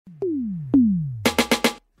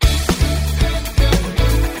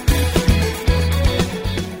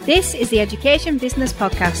This is the Education Business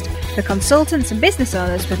Podcast for consultants and business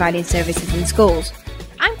owners providing services in schools.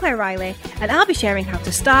 I'm Claire Riley, and I'll be sharing how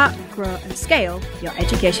to start, grow and scale your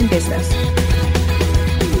education business.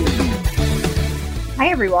 Hi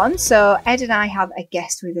everyone, so Ed and I have a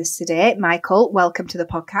guest with us today. Michael, welcome to the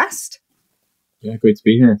podcast. Yeah, great to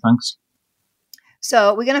be here, thanks.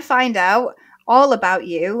 So we're going to find out all about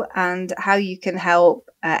you and how you can help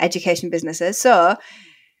education businesses. So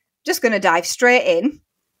just going to dive straight in.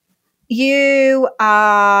 You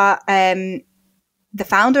are the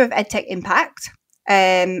founder of EdTech Impact.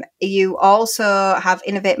 You also have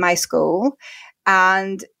Innovate My School,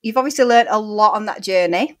 and you've obviously learned a lot on that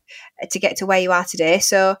journey to get to where you are today.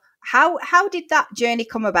 So how did that journey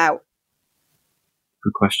come about?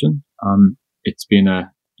 Good question. It's been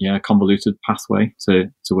a convoluted pathway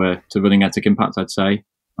to running EdTech Impact, I'd say.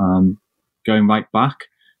 Going right back,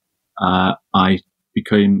 I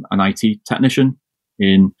became an IT technician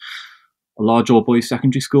in a large all-boys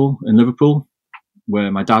secondary school in Liverpool, where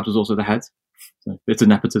my dad was also the head. So a bit of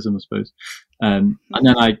nepotism, I suppose. And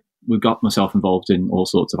then I got myself involved in all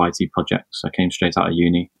sorts of IT projects. I came straight out of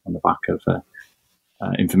uni on the back of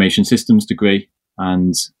information systems degree.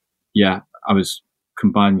 And yeah, I was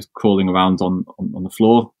combined with crawling around on the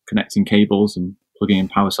floor, connecting cables and plugging in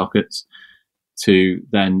power sockets, to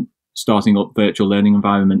then starting up virtual learning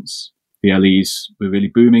environments. VLEs were really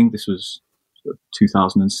booming. This was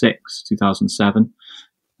 2006, 2007.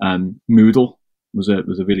 Moodle was a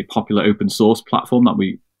really popular open source platform that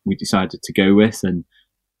we decided to go with, and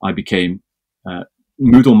I became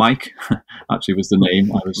Moodle Mike. Actually, was the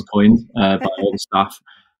name I was coined by all the staff.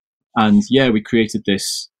 And yeah, we created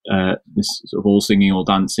this sort of all singing, all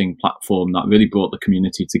dancing platform that really brought the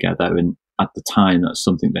community together. And at the time, that's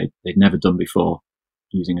something they'd never done before,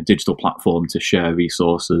 using a digital platform to share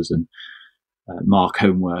resources and mark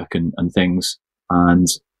homework and things. And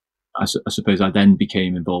I suppose I then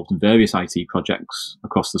became involved in various IT projects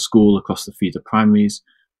across the school, across the feeder primaries,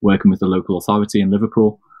 working with the local authority in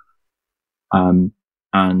Liverpool. And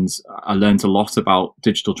I learned a lot about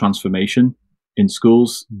digital transformation in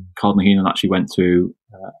schools. Cardinal Heenan actually went through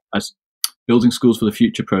a Building Schools for the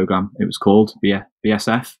Future program. It was called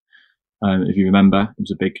BSF. If you remember, it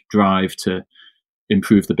was a big drive to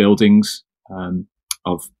improve the buildings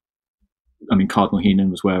Cardinal Heenan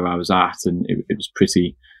was where I was at, and it was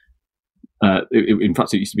pretty. In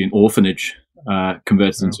fact, it used to be an orphanage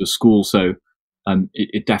converted into a school, so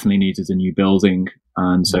it definitely needed a new building,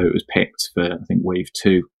 and so it was picked for, I think, Wave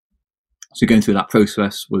 2. So going through that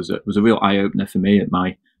process was a real eye opener for me at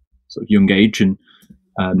my sort of young age, and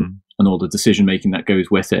all the decision making that goes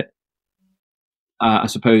with it. I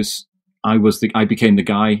suppose I became the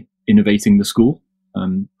guy innovating the school,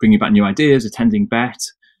 bringing back new ideas, attending BET,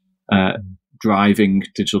 driving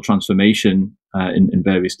digital transformation in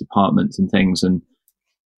various departments and things. And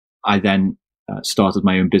I then started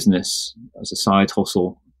my own business as a side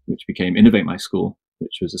hustle, which became Innovate My School,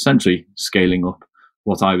 which was essentially scaling up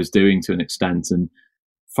what I was doing to an extent and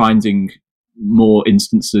finding more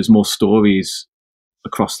instances, more stories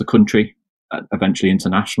across the country, eventually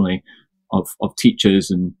internationally, of teachers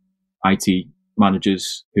and IT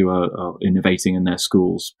managers who are innovating in their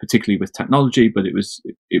schools, particularly with technology, but it was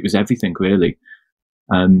everything really.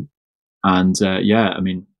 That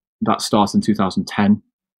started in 2010.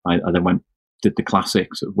 I then did the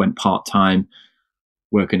classics, went part-time,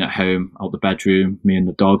 working at home, out the bedroom, me and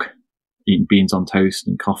the dog, eating beans on toast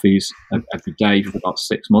and coffees every day for about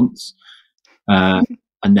 6 months. And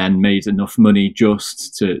then made enough money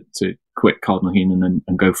just to quit Cardinal Heenan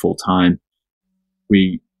and go full-time.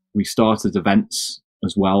 We started events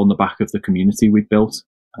as well on the back of the community we'd built,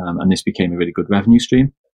 and this became a really good revenue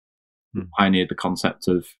stream. Pioneered the concept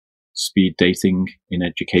of speed dating in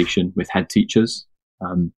education with head teachers,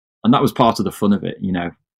 and that was part of the fun of it,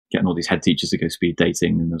 getting all these head teachers to go speed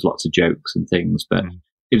dating, and there's lots of jokes and things, but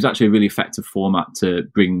it was actually a really effective format to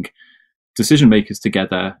bring decision makers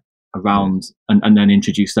together around and then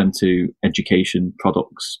introduce them to education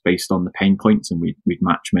products based on the pain points, and we'd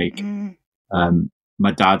match make.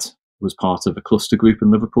 My dad was part of a cluster group in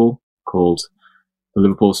Liverpool called the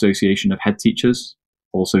Liverpool Association of Head Teachers,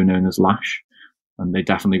 also known as LASH, and they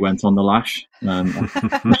definitely went on the LASH. Well,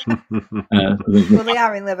 they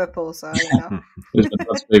are in Liverpool, so it was my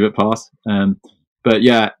dad's favourite part. But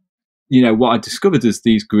yeah, what I discovered is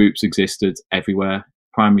these groups existed everywhere,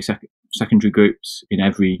 primary, secondary groups in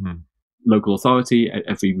every local authority,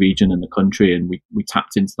 every region in the country, and we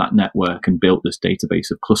tapped into that network and built this database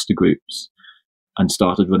of cluster groups and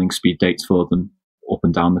started running speed dates for them up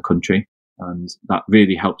and down the country. And that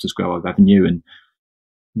really helped us grow our revenue. And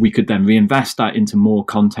we could then reinvest that into more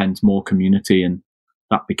content, more community, and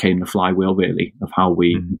that became the flywheel, really, of how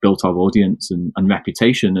we built our audience and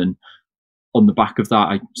reputation. And on the back of that,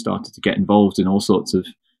 I started to get involved in all sorts of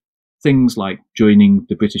things, like joining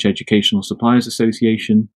the British Educational Suppliers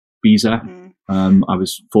Association, BESA. I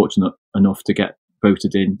was fortunate enough to get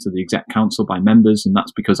voted into the exec council by members, and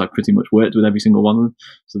that's because I pretty much worked with every single one of them,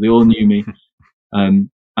 so they all knew me.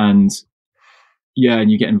 And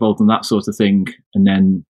you get involved in that sort of thing, and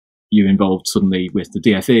then you're involved suddenly with the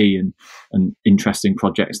DFE and interesting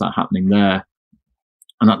projects that are happening there.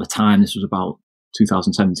 And at the time, this was about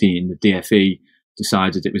 2017, the DFE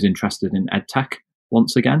decided it was interested in EdTech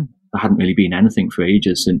once again. There hadn't really been anything for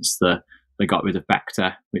ages since they got rid of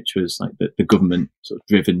Bector, which was like the government sort of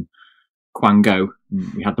driven Quango.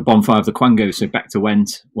 We had the bonfire of the Quango, so Bector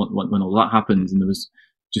went when all that happened, and there was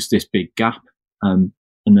just this big gap. And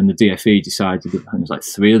then the DFE decided, I think it was like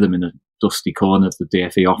 3 of them in a dusty corner of the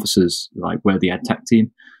DFE offices, like, we're the EdTech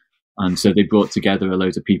team. And so they brought together a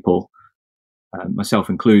load of people, myself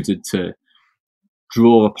included, to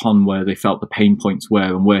draw upon where they felt the pain points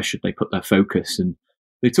were and where should they put their focus. And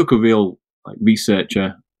they took a real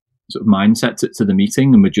researcher sort of mindset to the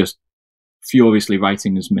meeting, and were just furiously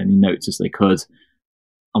writing as many notes as they could.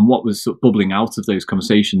 And what was sort of bubbling out of those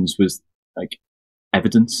conversations was like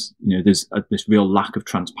evidence. There's this real lack of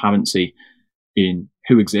transparency in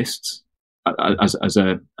who exists as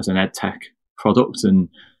an EdTech product, and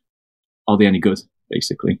are they any good,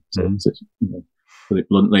 basically, to put it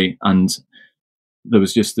bluntly. And there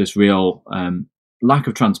was just this real lack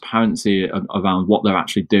of transparency around what they're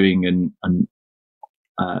actually doing and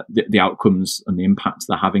the outcomes and the impacts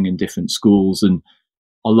they're having in different schools. And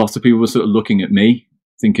a lot of people were sort of looking at me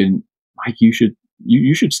thinking, Mike, you should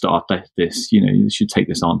start this, you should take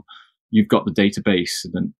this on. You've got the database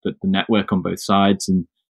and the network on both sides. And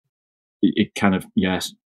it kind of,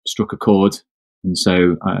 struck a chord. And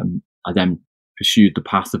so I then pursued the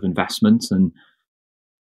path of investment. And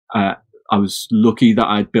I was lucky that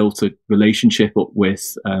I'd built a relationship up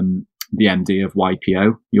with the MD of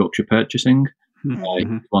YPO, Yorkshire Purchasing,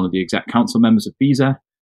 one of the exec council members of BESA.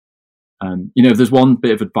 If there's one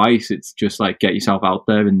bit of advice, it's just like, get yourself out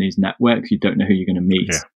there in these networks. You don't know who you're going to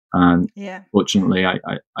meet. And fortunately, I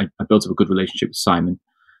built up a good relationship with Simon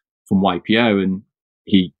from YPO, and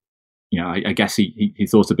he, I guess he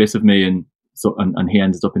thought a bit of me, and he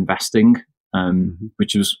ended up investing,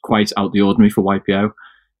 which was quite out the ordinary for YPO,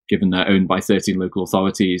 given they're owned by 13 local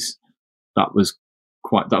authorities. That was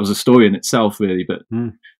a story in itself, really. But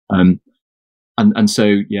and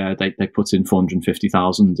so they put in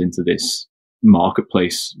 450,000 into this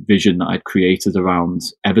marketplace vision that I'd created around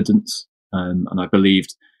evidence, and I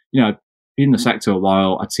believed, I'd been in the sector a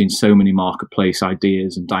while. I'd seen so many marketplace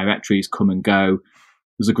ideas and directories come and go.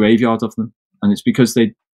 There's a graveyard of them, and it's because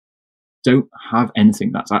they don't have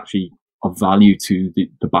anything that's actually of value to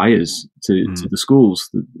the buyers, to the schools,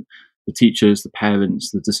 the teachers, the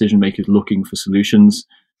parents, the decision makers looking for solutions.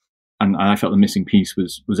 And I felt the missing piece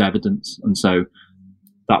was evidence. And so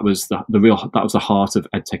that was that was the heart of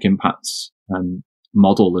EdTech Impact's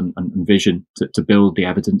model and vision, to build the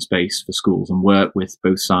evidence base for schools and work with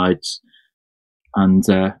both sides. And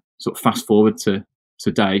sort of fast forward to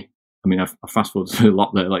today. I mean, I've fast forwarded to a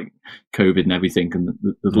lot there, like COVID and everything, and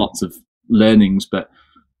there's lots of learnings, but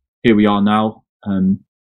here we are now. And,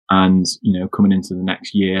 coming into the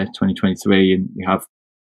next year, 2023, and we have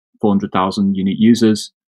 400,000 unique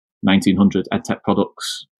users, 1,900 EdTech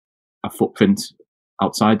products, a footprint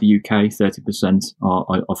outside the UK, 30%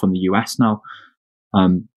 are from the US now.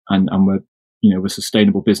 And we're, we're a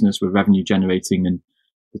sustainable business, we're revenue generating, and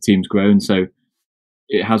the team's grown. So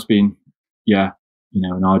it has been,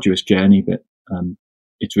 an arduous journey, but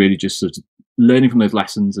it's really just sort of learning from those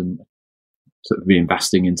lessons and sort of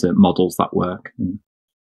reinvesting into models that work.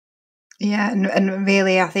 Yeah, and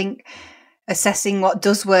really, I think assessing what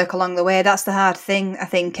does work along the way, that's the hard thing. I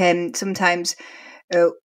think sometimes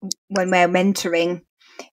when we're mentoring,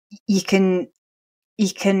 you can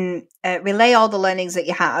relay all the learnings that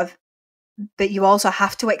you have, but you also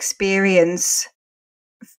have to experience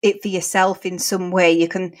it for yourself in some way. You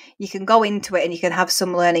can go into it and you can have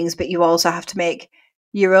some learnings, but you also have to make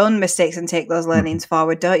your own mistakes and take those learnings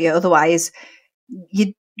forward, don't you? Otherwise,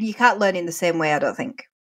 you can't learn in the same way, I don't think.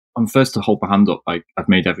 I'm first to hold my hand up. I've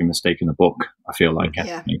made every mistake in the book, I feel like.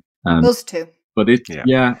 Yeah, us too. But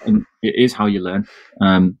and it is how you learn.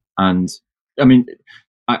 And I mean,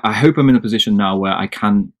 I hope I'm in a position now where I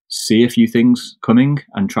can see a few things coming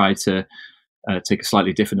and try to take a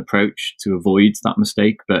slightly different approach to avoid that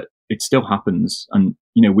mistake. But it still happens. And,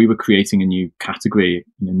 we were creating a new category.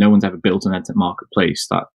 No one's ever built an EdTech marketplace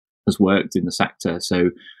that has worked in the sector. So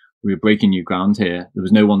we were breaking new ground here. There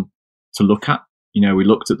was no one to look at we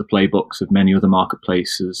looked at the playbooks of many other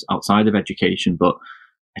marketplaces outside of education, but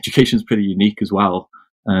education is pretty unique as well.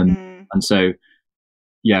 And so,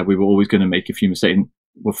 yeah, we were always going to make a few mistakes.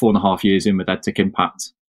 We're 4.5 years in with EdTech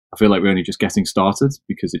Impact. I feel like we're only just getting started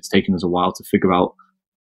because it's taken us a while to figure out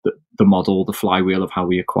the model, the flywheel of how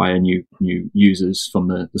we acquire new users from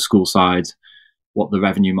the school side, what the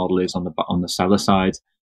revenue model is on the seller side.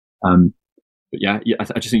 But yeah,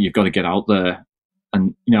 I just think you've got to get out there.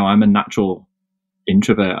 And, I'm a natural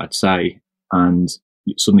introvert, I'd say, and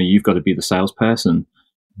suddenly you've got to be the salesperson.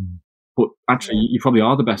 But actually, you probably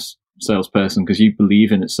are the best salesperson because you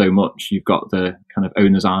believe in it so much. You've got the kind of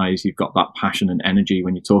owner's eyes. You've got that passion and energy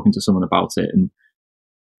when you're talking to someone about it. And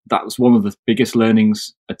that's one of the biggest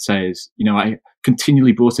learnings, I'd say, is, I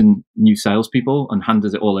continually brought in new salespeople and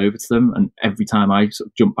handed it all over to them. And every time I sort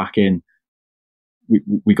of jumped back in,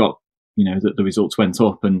 we got, the results went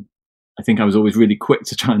up. And I think I was always really quick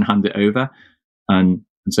to try and hand it over. And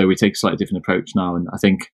so we take a slightly different approach now. And I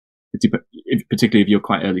think, particularly if you're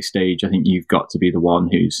quite early stage, I think you've got to be the one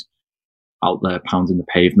who's out there pounding the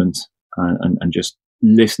pavement and just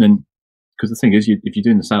listening. Because the thing is, if you're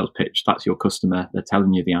doing the sales pitch, that's your customer. They're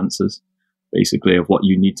telling you the answers, basically, of what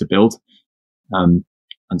you need to build. And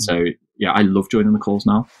so, yeah, I love joining the calls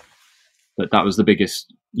now. But that was the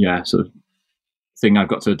biggest, sort of thing I've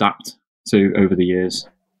got to adapt to over the years.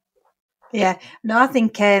 Yeah, no, I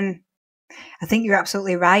think you're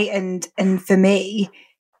absolutely right. And for me,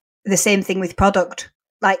 the same thing with product.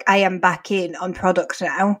 Like, I am back in on product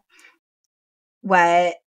now,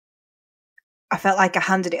 where I felt like I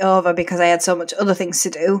handed it over because I had so much other things to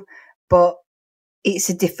do, but it's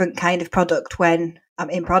a different kind of product when I'm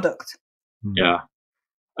in product. Yeah.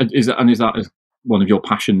 Is that one of your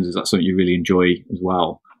passions? Is that something you really enjoy as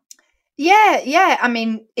well? Yeah. I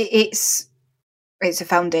mean, it's a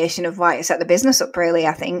foundation of why I set the business up, really,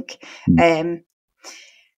 I think. I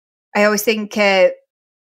always think I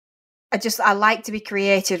like to be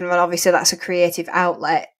creative, and obviously that's a creative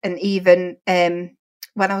outlet. And even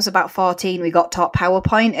when I was about 14, we got taught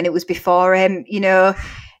PowerPoint, and it was before,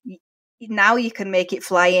 now you can make it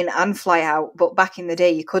fly in and fly out, but back in the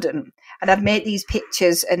day you couldn't. And I'd make these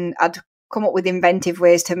pictures and I'd come up with inventive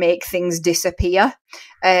ways to make things disappear.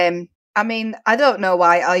 I mean, I don't know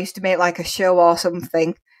why. I used to make like a show or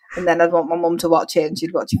something, and then I'd want my mum to watch it, and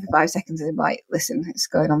she'd watch it for 5 seconds and be like, listen, it's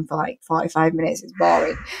going on for like 45 minutes. It's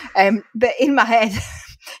boring. But in my head,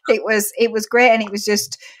 it was great. And it was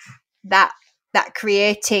just that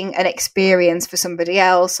creating an experience for somebody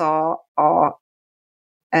else or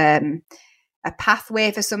a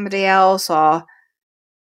pathway for somebody else or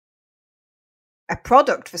a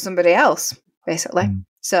product for somebody else, basically.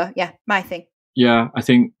 So yeah, my thing. Yeah, I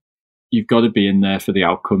think you've got to be in there for the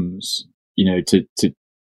outcomes, to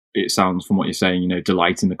it sounds from what you're saying,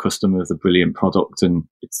 delighting the customer with a brilliant product. And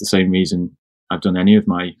it's the same reason I've done any of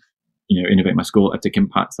my, Innovate My School, EdTech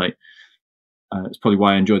Impact. Like, it's probably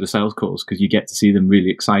why I enjoy the sales calls, because you get to see them really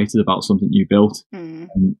excited about something you built. And,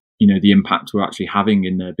 the impact we're actually having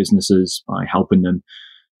in their businesses by helping them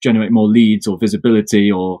generate more leads or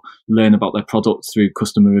visibility or learn about their product through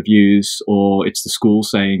customer reviews, or it's the school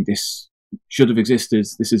saying this should have existed.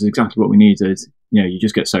 This is exactly what we needed. You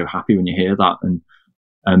just get so happy when you hear that. And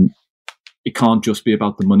it can't just be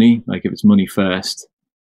about the money. Like, if it's money first,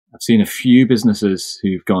 I've seen a few businesses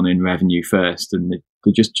who've gone in revenue first, and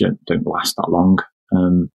they just don't last that long.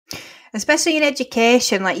 Especially in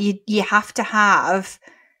education, like you have to have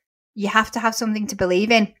something to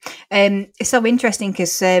believe in. It's so interesting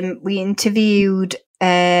because we interviewed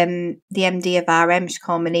the MD of RM, she's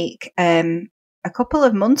called Monique, a couple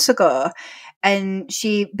of months ago, and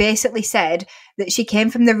she basically said that she came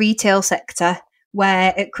from the retail sector,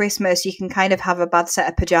 where at Christmas you can kind of have a bad set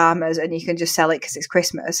of pajamas and you can just sell it because it's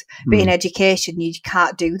Christmas. But in education, you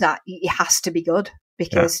can't do that. It has to be good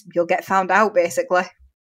because you'll get found out, basically.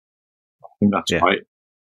 I think that's right.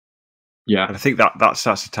 Yeah. And I think that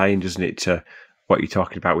starts to tie in, doesn't it, to what you're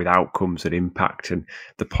talking about with outcomes and impact. And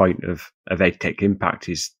the point of EdTech Impact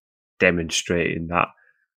is demonstrating that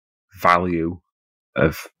value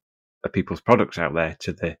of people's products out there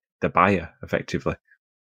to the buyer, effectively.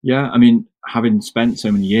 Yeah, I mean, having spent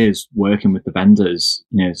so many years working with the vendors,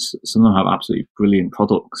 some of them have absolutely brilliant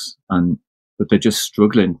products, but they're just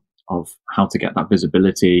struggling of how to get that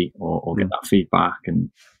visibility or get that feedback and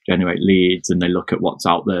generate leads. And they look at what's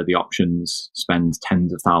out there, the options, spend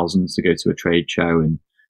tens of thousands to go to a trade show and,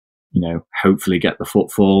 hopefully get the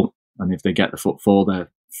footfall. And if they get the footfall, they're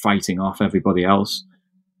fighting off everybody else.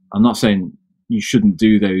 I'm not saying you shouldn't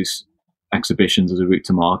do those exhibitions as a route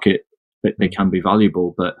to market. They can be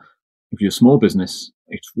valuable, but if you're a small business,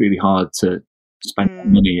 it's really hard to spend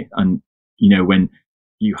money, and when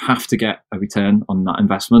you have to get a return on that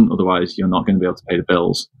investment, otherwise you're not going to be able to pay the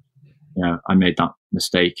bills. I made that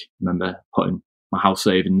mistake. I remember putting my house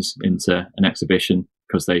savings into an exhibition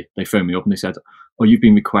because they phoned me up and they said, "Oh, you've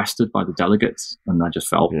been requested by the delegates," and I just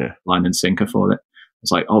fell line and sinker for it.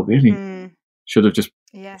 It's like, oh, really? Should have just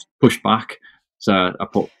pushed back. So I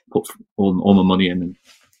put all my money in.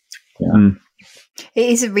 And, It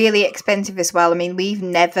is really expensive as well. I mean, we've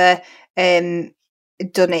never done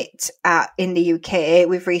it in the UK.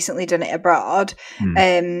 We've recently done it abroad.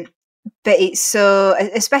 But it's so,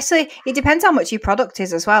 especially, it depends how much your product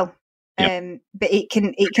is as well. But it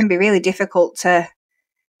can be really difficult to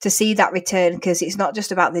see that return, because it's not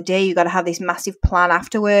just about the day. You've got to have this massive plan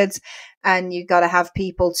afterwards, and you've got to have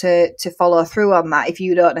people to follow through on that if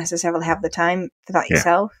you don't necessarily have the time for that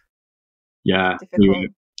yourself. Yeah,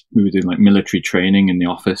 we were doing like military training in the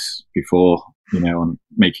office before, on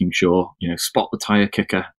making sure, spot the tire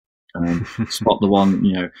kicker, spot the one,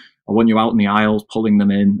 I want you out in the aisles pulling them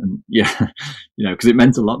in, and because it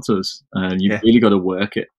meant a lot to us. You've really got to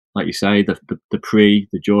work it, like you say, the pre,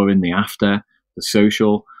 the during, the after, the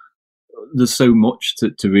social. There's so much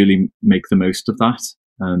to really make the most of that,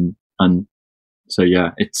 and so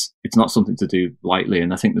it's not something to do lightly.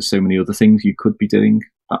 And I think there's so many other things you could be doing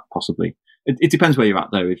that possibly. It depends where you're at,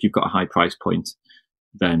 though. If you've got a high price point,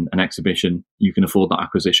 then an exhibition, you can afford that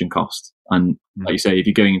acquisition cost. And like you say, if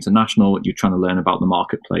you're going international, you're trying to learn about the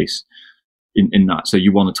marketplace in that. So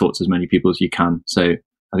you want to talk to as many people as you can. So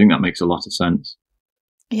I think that makes a lot of sense.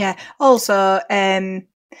 Yeah. Also,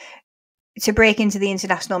 to break into the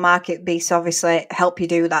international market piece, obviously, help you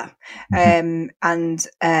do that. And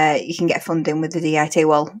you can get funding with the DIT.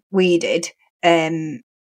 Well, we did.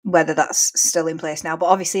 Whether that's still in place now, but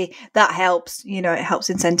obviously that helps. It helps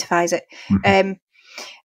incentivize it.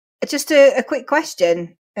 Just a quick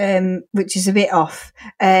question, which is a bit off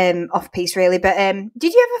piece really, but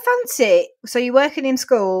did you ever fancy, so you're working in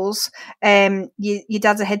schools, your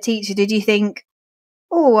dad's a head teacher, did you think,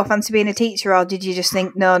 oh, I fancy being a teacher, or did you just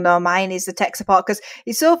think, no, mine is the tech support? Because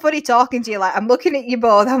it's so funny talking to you, like, I'm looking at you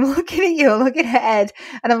both, I'm looking at you, I'm looking at Ed,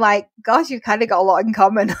 and I'm like, gosh, you've kind of got a lot in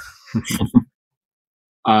common.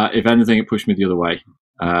 If anything, it pushed me the other way.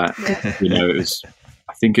 There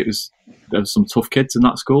was some tough kids in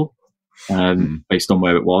that school, based on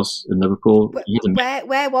where it was in Liverpool.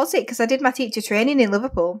 Where was it? Because I did my teacher training in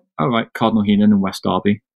Liverpool. Oh, right. Cardinal Heenan and West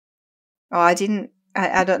Derby. Oh, I don't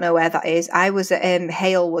know where that is. I was at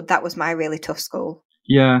Halewood. That was my really tough school.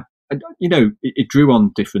 Yeah. It drew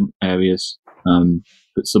on different areas,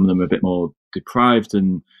 but some of them were a bit more deprived.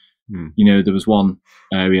 And, there was one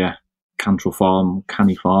area, Cantrell Farm,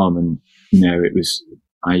 Canny Farm, and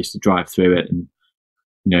I used to drive through it, and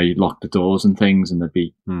you'd lock the doors and things, and there'd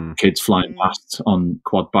be kids flying past on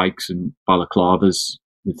quad bikes and balaclavas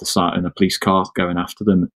with the siren, and a police car going after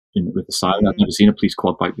them with the siren. I'd never seen a police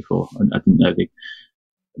quad bike before, and I didn't know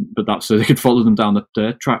but that's so they could follow them down the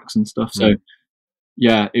dirt tracks and stuff. So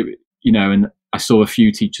and I saw a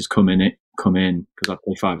few teachers come in because I'd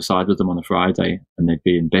play five-a-side with them on a Friday, and they'd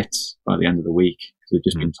be in bits by the end of the week. They've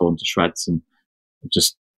just been torn to shreds, and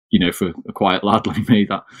just for a quiet lad like me,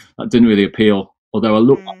 that didn't really appeal. Although I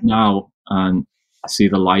look up now and I see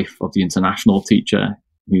the life of the international teacher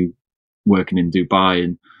who working in Dubai,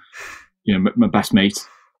 and my best mate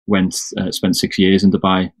spent 6 years in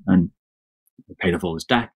Dubai and paid off all his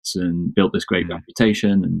debts and built this great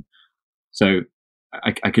reputation, and so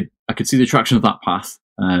I could see the traction of that path.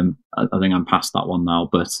 I think I'm past that one now,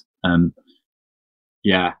 but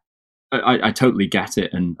I totally get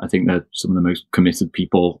it, and I think they're some of the most committed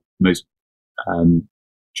people, most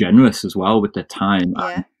generous as well with their time,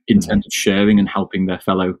 in terms of sharing and helping their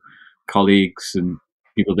fellow colleagues and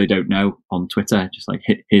people they don't know on Twitter. Just like,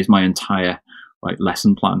 here's my entire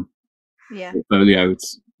lesson plan portfolio.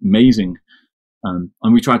 It's amazing, and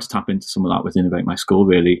we tried to tap into some of that with Innovate My School,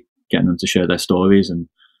 really getting them to share their stories and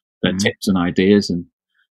their tips and ideas, and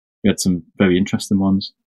we had some very interesting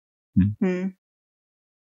ones.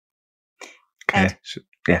 Okay.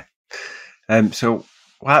 So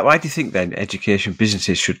why do you think then education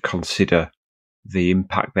businesses should consider the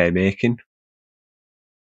impact they're making?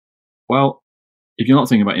 Well, if you're not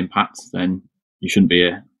thinking about impact, then you shouldn't be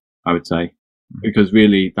here, I would say, because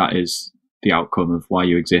really that is the outcome of why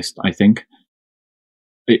you exist. I think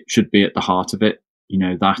it should be at the heart of it.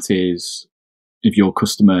 That is, if your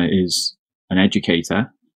customer is an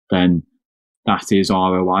educator, then that is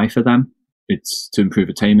ROI for them. It's to improve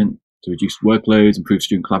attainment, to reduce workloads, improve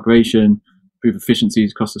student collaboration, improve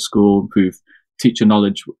efficiencies across the school, improve teacher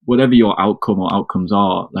knowledge, whatever your outcome or outcomes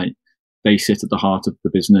are, they sit at the heart of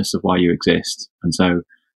the business of why you exist. And so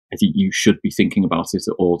I think you should be thinking about it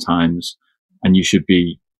at all times. and you should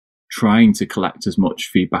be trying to collect as much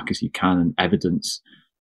feedback as you can and evidence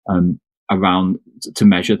around to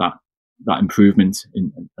measure that improvement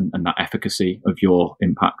and that efficacy of your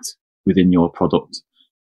impact within your product.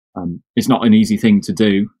 It's not an easy thing to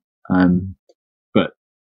do, but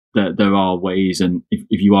there are ways, and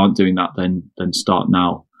if you aren't doing that, then start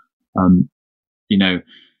now.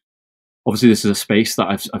 Obviously this is a space that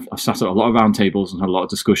I've sat at a lot of roundtables and had a lot of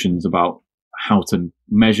discussions about how to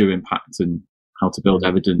measure impact and how to build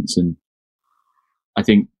evidence. And I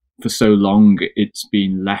think for so long it's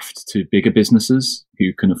been left to bigger businesses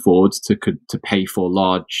who can afford to pay for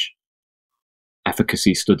large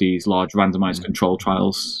efficacy studies, large randomized control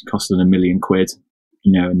trials costing £1 million,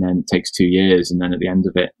 and then it takes 2 years, and then at the end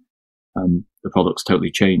of it, the product's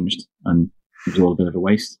totally changed and it was all a bit of a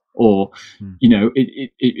waste. Or,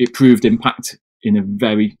 it proved impact in a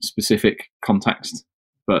very specific context.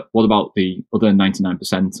 But what about the other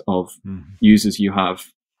 99% of users you have?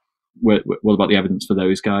 What about the evidence for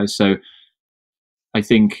those guys? So I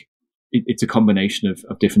think it's a combination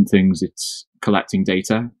of different things. It's collecting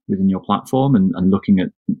data within your platform and looking at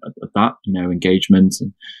that, engagement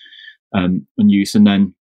and use, and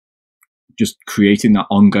then just creating that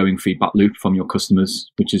ongoing feedback loop from your customers,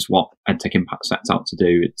 which is what EdTech Impact sets out to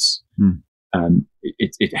do.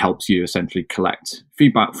 It helps you essentially collect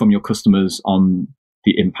feedback from your customers on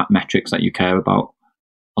the impact metrics that you care about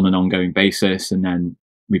on an ongoing basis, and then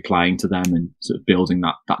replying to them and sort of building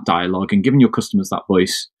that dialogue and giving your customers that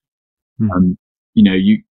voice.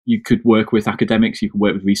 You could work with academics, you could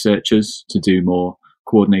work with researchers to do more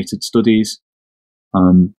coordinated studies.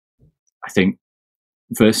 I think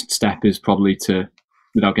the first step is probably to,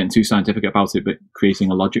 without getting too scientific about it, but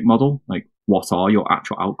creating a logic model, like what are your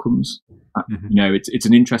actual outcomes? It's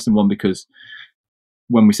an interesting one, because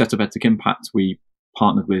when we set up EdTech Impact, we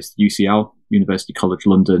partnered with UCL, University College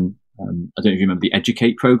London. I don't know if you remember the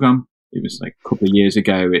Educate program. It was like a couple of years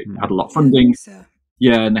ago. It had a lot of funding.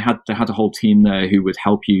 Yeah, and they had a whole team there who would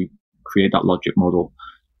help you create that logic model.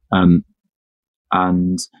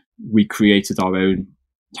 And we created our own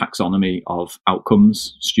taxonomy of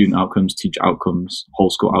outcomes: student outcomes, teacher outcomes, whole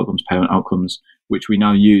school outcomes, parent outcomes, which we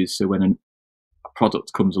now use. So when a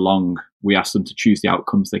product comes along, we ask them to choose the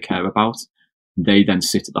outcomes they care about. They then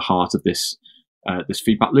sit at the heart of this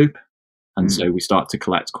feedback loop. And so we start to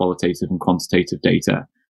collect qualitative and quantitative data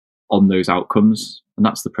on those outcomes. And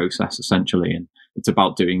that's the process, essentially. And it's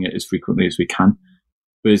about doing it as frequently as we can.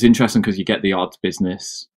 But it's interesting because you get the odd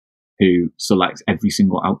business who selects every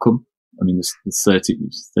single outcome. I mean, there's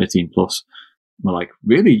 13 plus. We're like,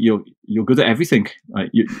 really? You're good at everything?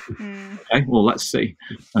 Okay, well, let's see.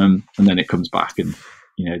 And then it comes back, and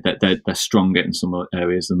they're stronger in some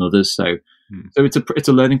areas than others. So it's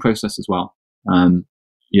a learning process as well.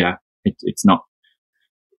 It's not.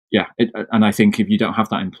 And I think if you don't have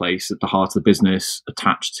that in place at the heart of the business,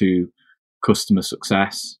 attached to customer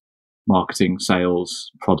success, marketing,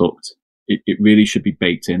 sales, product, it really should be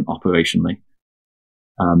baked in operationally.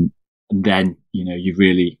 And then you've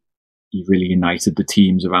really united the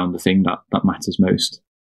teams around the thing that matters most.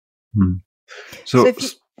 So if you,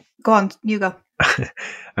 go on, you go. I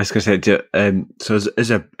was going to say, so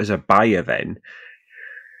as a buyer, then,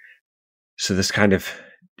 so there's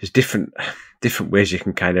different ways you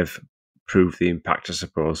can kind of prove the impact, I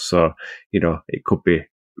suppose. So it could be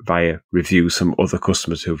via reviews from other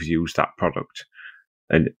customers who've used that product,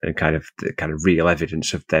 and kind of real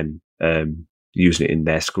evidence of them using it in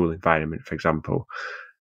their school environment, for example.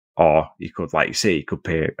 Or you could, like you say, you could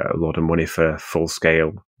pay a lot of money for a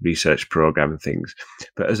full-scale research program and things.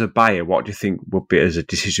 But as a buyer, what do you think would be, as a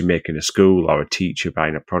decision-maker in a school or a teacher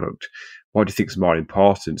buying a product, what do you think is more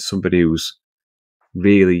important? Somebody who's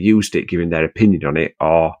really used it, giving their opinion on it,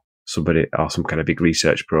 or some kind of big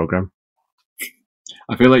research program?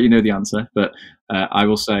 I feel like you know the answer, but I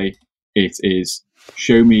will say it is,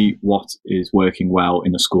 show me what is working well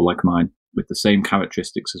in a school like mine with the same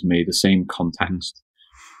characteristics as me, the same context.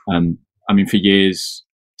 For years,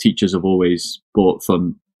 teachers have always bought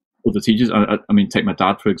from other teachers. I mean, take my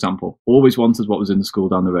dad, for example, always wanted what was in the school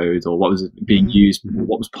down the road, or what was being used,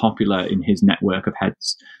 what was popular in his network of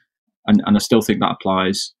heads. And I still think that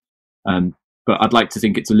applies. But I'd like to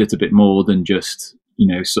think it's a little bit more than just,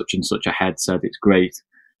 such and such a head said it's great.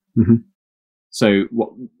 So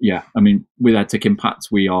with EdTech Impact,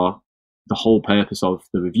 the whole purpose of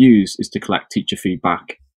the reviews is to collect teacher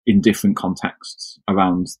feedback in different contexts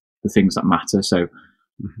around the things that matter. So,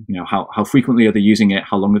 how frequently are they using it?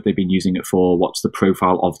 How long have they been using it for? What's the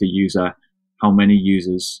profile of the user? How many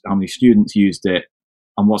students used it?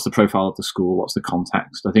 And what's the profile of the school? What's the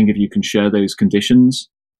context? I think if you can share those conditions,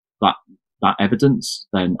 that evidence,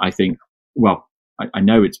 then I think well, I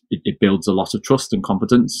know it builds a lot of trust and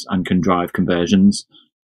confidence and can drive conversions.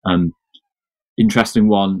 Interesting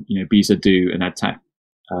one, BISA do an EdTech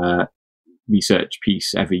research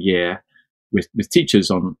piece every year with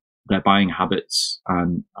teachers on their buying habits,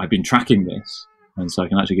 and I've been tracking this, and so I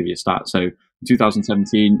can actually give you a stat. So in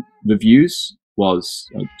 2017, reviews was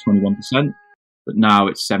 21%, but now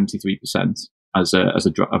it's 73% as a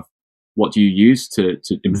drop of what do you use to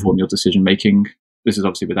inform your decision making. This is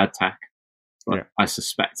obviously with EdTech, but I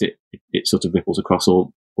suspect it sort of ripples across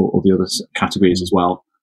all the other categories as well.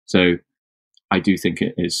 So I do think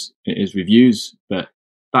it is reviews, but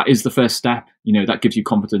that is the first step. That gives you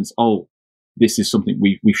confidence. Oh, this is something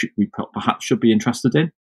we perhaps should be interested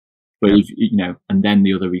in. But and then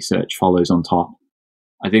the other research follows on top.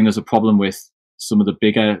 I think there's a problem with some of the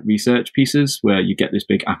bigger research pieces where you get this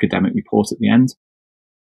big academic report at the end.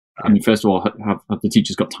 I mean, first of all, have the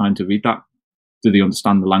teachers got time to read that? Do they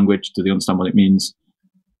understand the language? Do they understand what it means?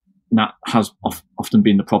 And that has often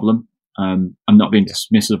been the problem. I'm not being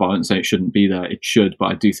dismissive about it and say it shouldn't be there. It should, but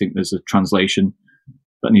I do think there's a translation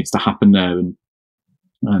that needs to happen there. And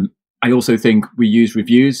I also think we use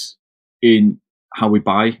reviews in how we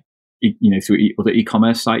buy, through other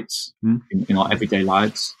e-commerce sites in our everyday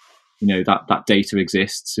lives. That data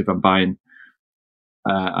exists. If I'm buying,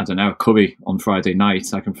 I don't know, a curry on Friday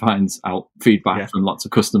night, I can find out feedback from lots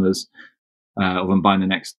of customers. Or I'm buying the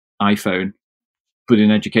next iPhone. But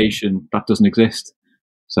in education, that doesn't exist.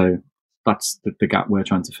 So that's the gap we're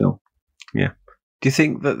trying to fill. Yeah. Do you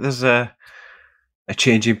think that there's a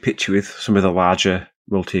changing picture with some of the larger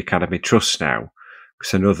multi-academy trusts now?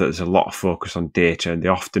 Because I know that there's a lot of focus on data, and they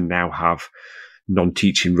often now have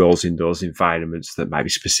non-teaching roles in those environments that might be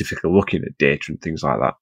specifically looking at data and things like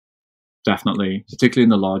that. Definitely, particularly in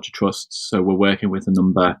the larger trusts. So we're working with a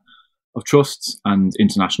number of trusts and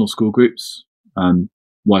international school groups,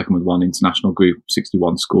 working with one international group,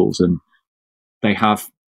 61 schools, and they have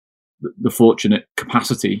the fortunate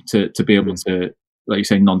capacity to be able to, like you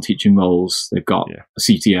say, non-teaching roles. They've got a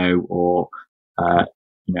CTO or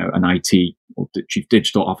an IT or chief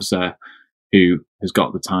digital officer who has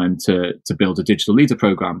got the time to build a digital leader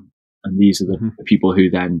program, and these are the people who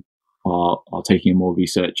then are taking a more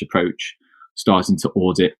research approach, starting to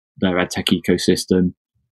audit their edtech ecosystem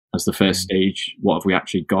as the first stage. What have we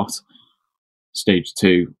actually got? Stage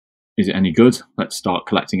 2, is it any good? Let's start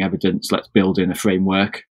collecting evidence. Let's build in a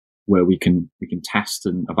framework where we can test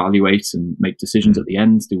and evaluate and make decisions at the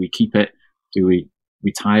end. Do we keep it? Do we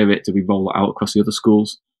retire it? Do we roll it out across the other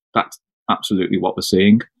schools? That's absolutely what we're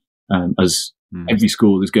seeing. As every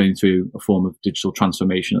school is going through a form of digital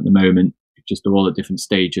transformation at the moment, just they're all at different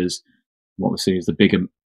stages. What we're seeing is the bigger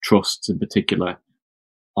trusts in particular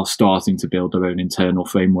are starting to build their own internal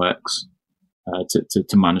frameworks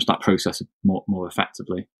to manage that process more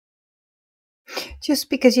effectively. Just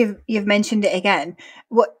because you've mentioned it again,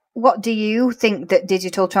 what do you think that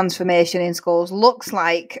digital transformation in schools looks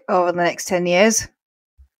like over the next 10 years?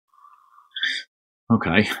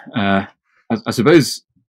 Okay. I suppose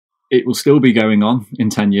it will still be going on in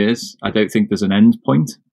 10 years. I don't think there's an end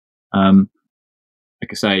point. Like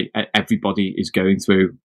I say, everybody is going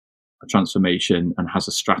through a transformation and has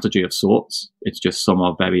a strategy of sorts. It's just some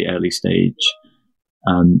are very early stage.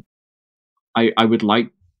 I would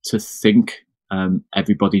like to think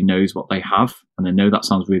everybody knows what they have. And I know that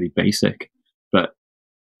sounds really basic, but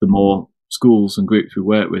the more schools and groups we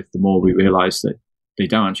work with, the more we realize that they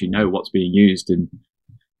don't actually know what's being used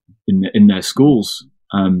in their schools.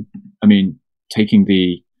 I mean, taking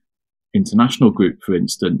the international group, for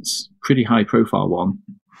instance, pretty high profile one,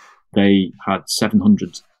 they had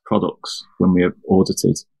 700 products when we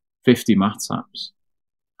audited, 50 maths apps.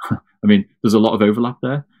 I mean, there's a lot of overlap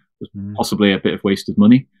there. There's possibly a bit of wasted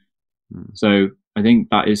money. So I think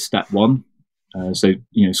that is step one. So,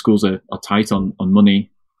 schools are tight on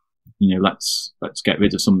money. Let's get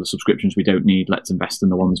rid of some of the subscriptions we don't need. Let's invest in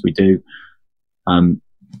the ones we do.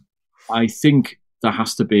 I think there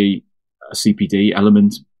has to be a CPD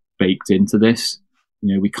element baked into this.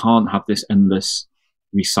 We can't have this endless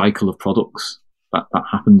recycle of products that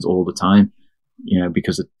happens all the time,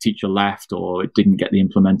 because a teacher left or it didn't get the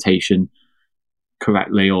implementation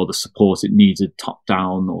correctly or the support it needed top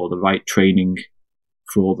down or the right training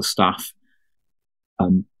for all the staff.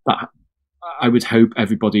 That I would hope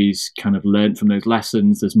everybody's kind of learned from those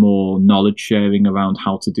lessons. There's more knowledge sharing around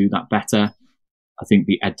how to do that better. I think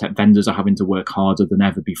the edtech vendors are having to work harder than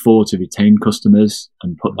ever before to retain customers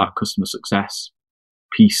and put that customer success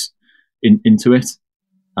piece into it.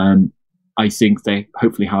 I think they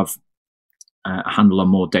hopefully have a handle on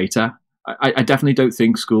more data. I definitely don't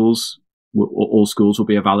think all schools will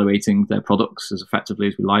be evaluating their products as effectively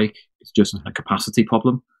as we like. It's just a capacity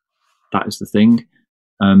problem. That is the thing.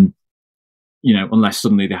 Unless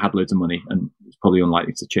suddenly they had loads of money, and it's probably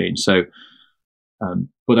unlikely to change. So,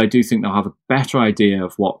 but I do think they'll have a better idea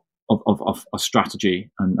of what of a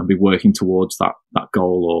strategy and be working towards that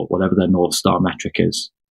goal or whatever their North Star metric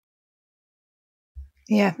is.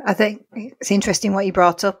 Yeah, I think it's interesting what you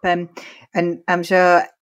brought up, and I'm sure,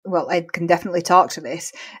 Ed can definitely talk to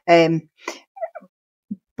this,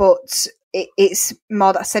 but it's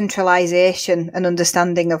more that centralisation and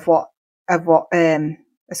understanding of what a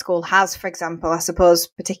school has. For example, I suppose,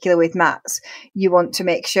 particularly with maths, you want to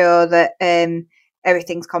make sure that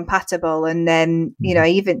everything's compatible, and then you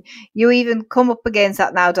even come up against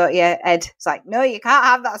that now, don't you, Ed? It's like, no, you can't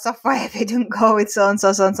have that software if it doesn't go with so and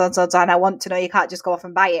so, and I want to know you can't just go off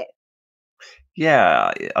and buy it.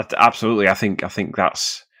 Yeah, absolutely. I think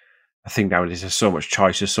nowadays there's so much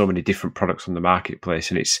choice, there's so many different products on the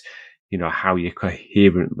marketplace, and it's how you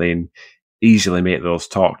coherently and easily make those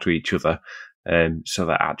talk to each other, so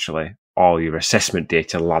that actually all your assessment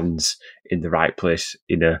data lands in the right place,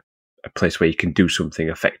 in a place where you can do something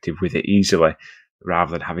effective with it easily,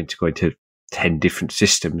 rather than having to go into 10 different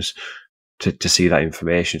systems to see that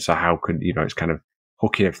information. So how can, it's kind of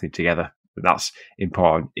hooking everything together. And that's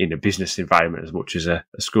important in a business environment as much as a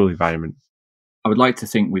school environment. I would like to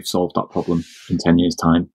think we've solved that problem in 10 years'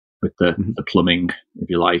 time with the plumbing, if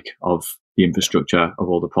you like, of the infrastructure of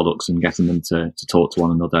all the products and getting them to talk to one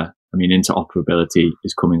another. I mean, interoperability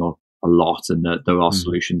is coming up a lot, and there are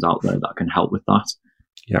solutions out there that can help with that.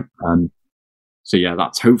 Yeah. So yeah,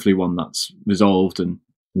 that's hopefully one that's resolved, and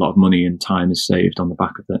a lot of money and time is saved on the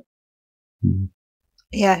back of it.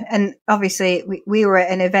 Yeah, and obviously we were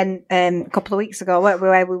at an event a couple of weeks ago where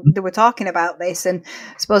they were talking about this, and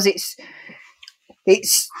I suppose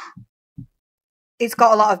it's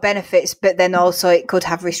got a lot of benefits, but then also it could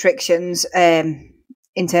have restrictions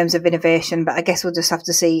in terms of innovation. But I guess we'll just have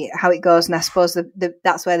to see how it goes, and I suppose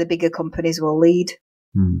that's where the bigger companies will lead.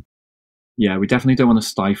 Yeah, we definitely don't want to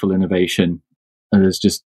stifle innovation, and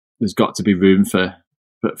there's got to be room for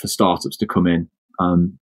startups to come in.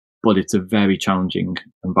 But it's a very challenging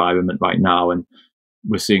environment right now, and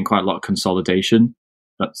we're seeing quite a lot of consolidation.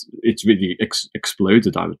 It's really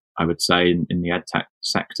exploded, I would say, in the edtech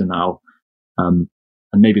sector now, and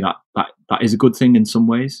maybe that is a good thing in some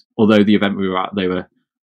ways. Although the event we were at, they were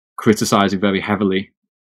criticising very heavily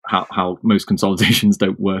how most consolidations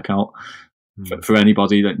don't work out for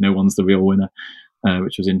anybody, that no one's the real winner,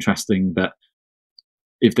 which was interesting. But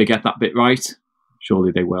if they get that bit right,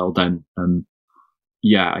 surely they will. Then,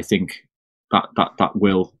 I think that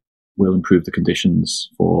will improve the conditions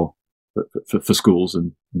for schools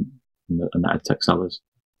and the edtech sellers.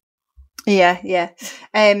 Yeah.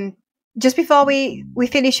 Just before we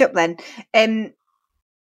finish up, then,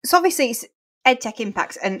 so obviously it's EdTech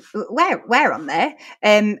Impacts, and we're on there.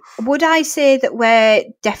 Would I say that we're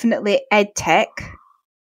definitely EdTech?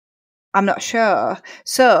 I'm not sure.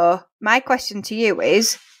 So my question to you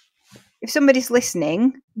is, if somebody's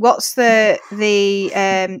listening, what's the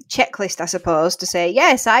checklist, I suppose, to say,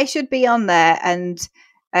 yes, I should be on there, and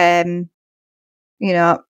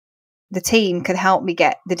the team can help me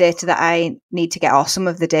get the data that I need to get, or some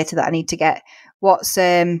of the data that I need to get. What's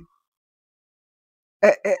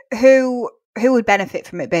who would benefit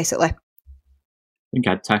from it, basically? I think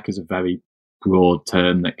EdTech is a very broad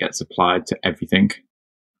term that gets applied to everything.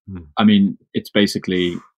 I mean, it's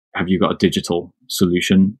basically, have you got a digital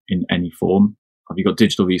solution in any form? Have you got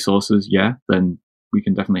digital resources? Yeah, then we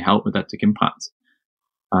can definitely help with EdTech Impact.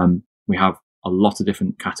 We have a lot of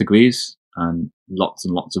different categories and lots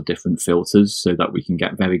of different filters, so that we can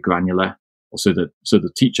get very granular, or so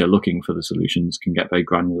the teacher looking for the solutions can get very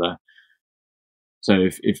granular. So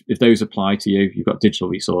if those apply to you, you've got digital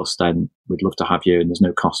resource, then we'd love to have you, and there's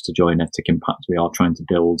no cost to join EdTech Impact. We are trying to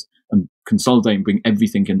build and consolidate and bring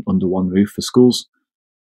everything in under one roof for schools,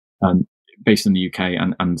 based in the UK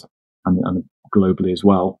and globally as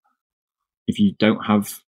well. If you don't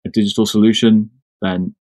have a digital solution,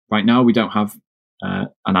 then right now we don't have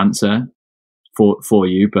an answer for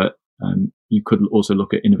you, but you could also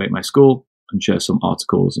look at Innovate My School and share some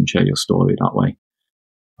articles and share your story that way.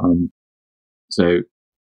 So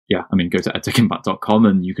yeah, I mean, go to edtechimpact.com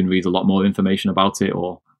and you can read a lot more information about it,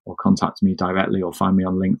 or contact me directly, or find me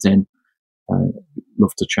on LinkedIn.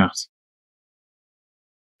 Love to chat.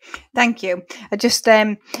 Thank you. I just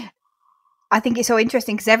I think it's so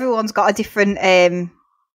interesting because everyone's got a different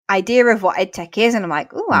idea of what EdTech is, and I'm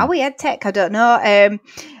like, oh, are we EdTech? I don't know.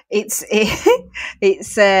 It's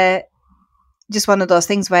just one of those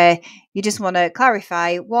things where you just want to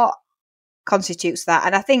clarify what constitutes that.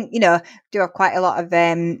 And I think, there are quite a lot of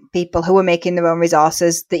people who are making their own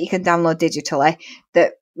resources that you can download digitally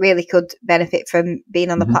that really could benefit from being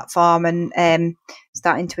on the platform and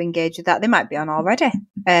starting to engage with that. They might be on already,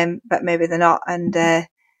 but maybe they're not. And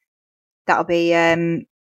that'll be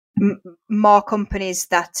more companies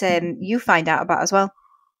that you find out about as well.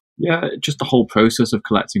 Yeah, just the whole process of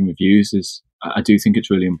collecting reviews I do think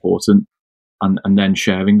it's really important, and then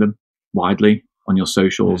sharing them widely on your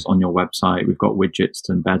socials, on your website. We've got widgets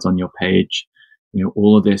to embed on your page.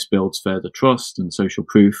 All of this builds further trust and social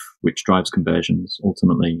proof, which drives conversions.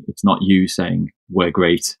 Ultimately, it's not you saying we're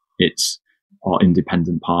great. It's our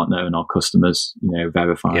independent partner and our customers,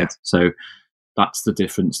 verified. Yeah. So that's the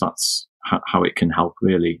difference. That's how it can help,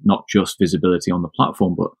 really, not just visibility on the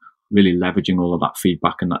platform, but really leveraging all of that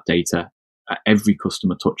feedback and that data at every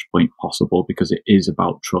customer touch point possible, because it is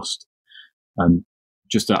about trust.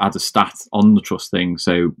 Just to add a stat on the trust thing,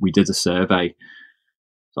 so we did a survey.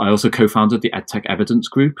 So I also co-founded the EdTech Evidence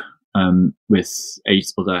Group with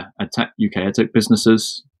 8 other UK EdTech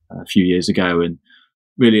businesses a few years ago, and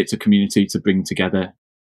really it's a community to bring together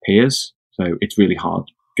peers. So it's really hard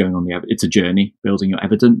going on it's a journey building your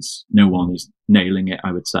evidence. No one is nailing it,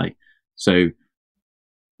 I would say. So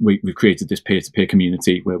we've created this peer-to-peer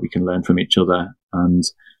community where we can learn from each other. And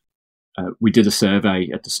we did a survey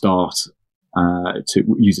at the start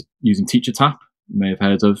using TeacherTapp. You may have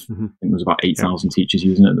heard of. I think there was about 8,000 teachers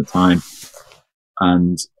using it at the time.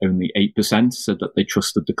 And only 8% said that they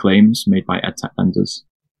trusted the claims made by EdTech vendors,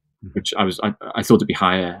 which I thought it'd be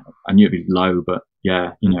higher. I knew it'd be low, but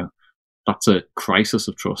yeah, that's a crisis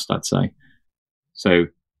of trust, I'd say. So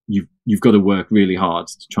you've got to work really hard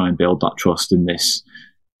to try and build that trust in this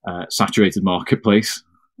saturated marketplace,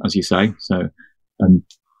 as you say. So,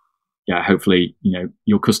 hopefully,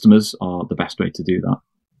 your customers are the best way to do that.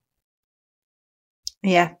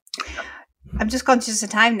 Yeah. I'm just conscious of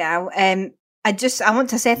time now. I want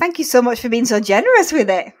to say thank you so much for being so generous with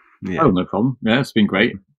it. Yeah. Oh, no problem. Yeah, it's been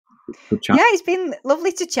great. Good chat. Yeah, it's been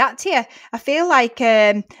lovely to chat to you. I feel like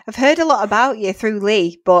I've heard a lot about you through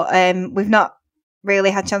Lee, but we've not really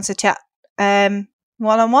had a chance to chat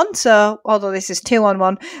one-on-one. So, although this is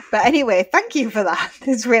 2-on-1, but anyway, thank you for that.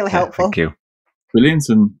 It's really helpful. Thank you. Brilliant,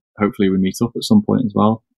 and hopefully we meet up at some point as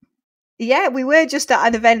well. Yeah, we were just at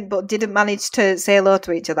an event, but didn't manage to say hello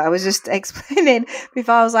to each other. I was just explaining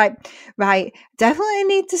before. I was like, right, definitely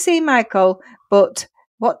need to see Michael, but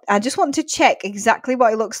I just want to check exactly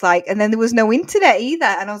what it looks like. And then there was no internet either.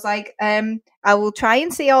 And I was like, I will try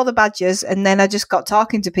and see all the badges. And then I just got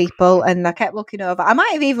talking to people and I kept looking over. I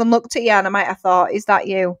might have even looked at you and I might have thought, is that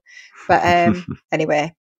you? But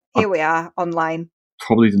anyway, here we are online. I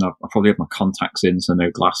probably have my contacts in, so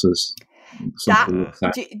no glasses.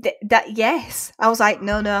 Yes. I was like,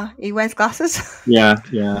 no, he wears glasses. Yeah.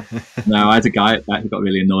 No, I had a guy at that who got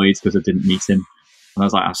really annoyed because I didn't meet him. And I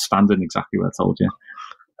was like, I was standing exactly where I told you.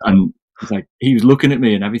 And he was looking at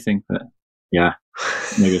me and everything, but yeah,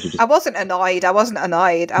 maybe I should just... I wasn't annoyed. I was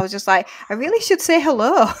just like, I really should say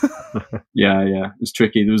hello. Yeah. It's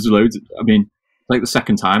tricky. There was loads. The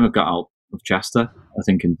second time I've got out of Chester, I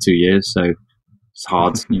think in 2 years. So it's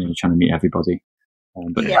hard, you're trying to meet everybody.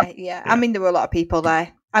 But yeah. I mean, there were a lot of people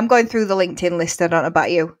there. I'm going through the LinkedIn list. I don't know about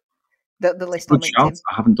you. The list Good on LinkedIn. Shout.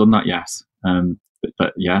 I haven't done that yet.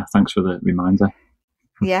 But yeah, thanks for the reminder.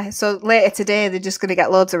 Yeah, so later today they're just going to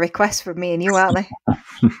get loads of requests from me and you, aren't they?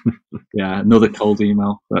 Yeah, another cold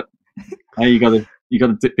email. But hey, you got to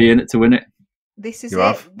be in it to win it. This is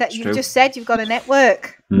it. That you've just said you've got a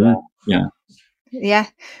network. Yeah.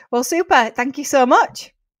 Well, super. Thank you so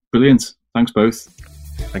much. Brilliant. Thanks both.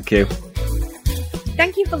 Thank you.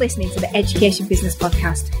 Thank you for listening to the Education Business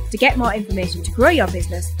Podcast. To get more information to grow your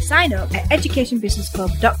business, sign up at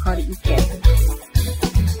educationbusinessclub.co.uk.